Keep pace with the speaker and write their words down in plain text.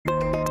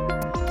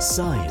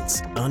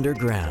Science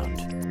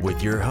Underground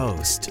with your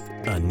host,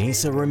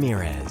 Anissa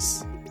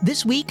Ramirez.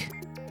 This week,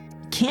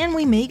 can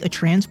we make a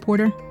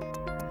transporter?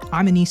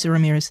 I'm Anissa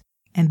Ramirez,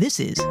 and this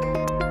is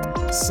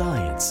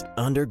Science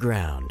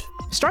Underground.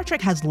 Star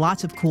Trek has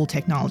lots of cool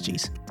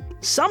technologies.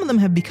 Some of them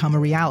have become a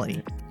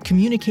reality.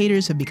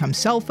 Communicators have become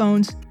cell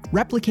phones,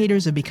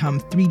 replicators have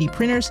become 3D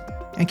printers,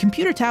 and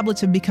computer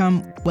tablets have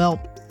become,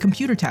 well,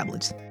 computer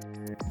tablets.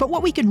 But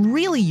what we could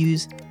really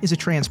use is a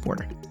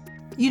transporter.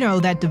 You know,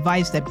 that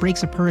device that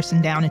breaks a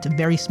person down into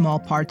very small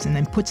parts and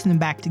then puts them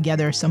back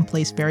together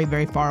someplace very,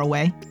 very far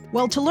away.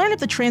 Well, to learn if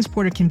the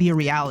transporter can be a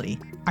reality,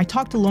 I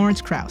talked to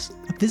Lawrence Krauss,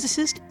 a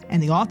physicist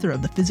and the author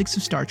of The Physics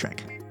of Star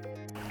Trek.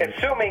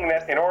 Assuming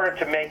that in order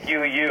to make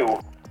you,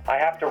 I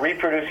have to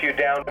reproduce you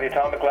down to the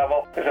atomic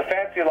level, there's a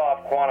fancy law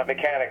of quantum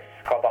mechanics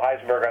called the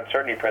Heisenberg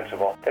uncertainty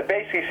principle that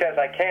basically says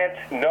I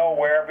can't know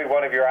where every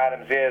one of your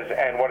atoms is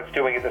and what it's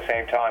doing at the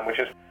same time, which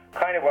is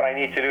kind of what I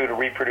need to do to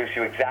reproduce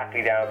you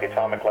exactly down at the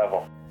atomic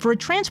level. For a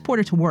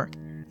transporter to work,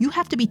 you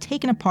have to be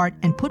taken apart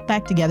and put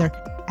back together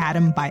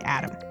atom by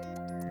atom.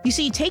 You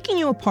see, taking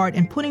you apart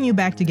and putting you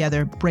back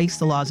together breaks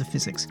the laws of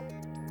physics.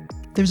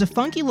 There's a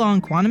funky law in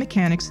quantum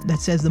mechanics that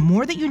says the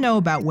more that you know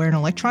about where an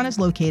electron is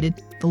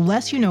located, the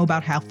less you know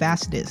about how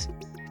fast it is.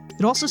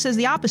 It also says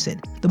the opposite.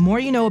 The more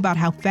you know about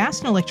how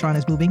fast an electron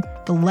is moving,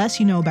 the less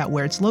you know about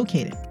where it's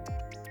located.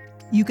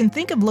 You can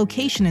think of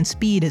location and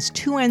speed as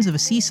two ends of a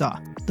seesaw.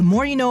 The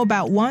more you know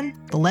about one,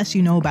 the less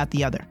you know about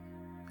the other.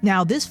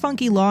 Now, this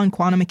funky law in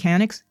quantum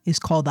mechanics is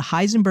called the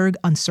Heisenberg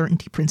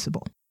uncertainty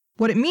principle.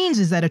 What it means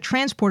is that a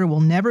transporter will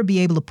never be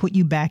able to put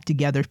you back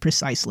together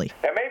precisely.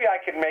 Now, maybe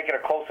I could make it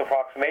a close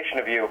approximation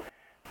of you,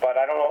 but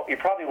I don't know, you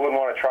probably wouldn't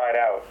want to try it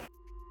out.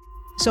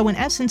 So in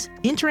essence,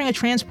 entering a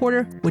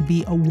transporter would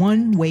be a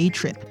one-way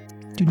trip.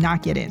 Do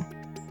not get in.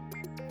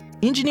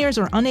 Engineers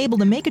are unable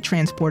to make a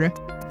transporter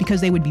because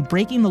they would be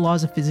breaking the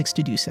laws of physics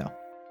to do so.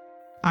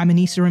 I'm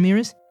Anissa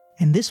Ramirez,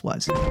 and this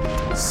was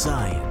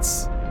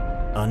Science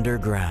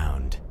Underground.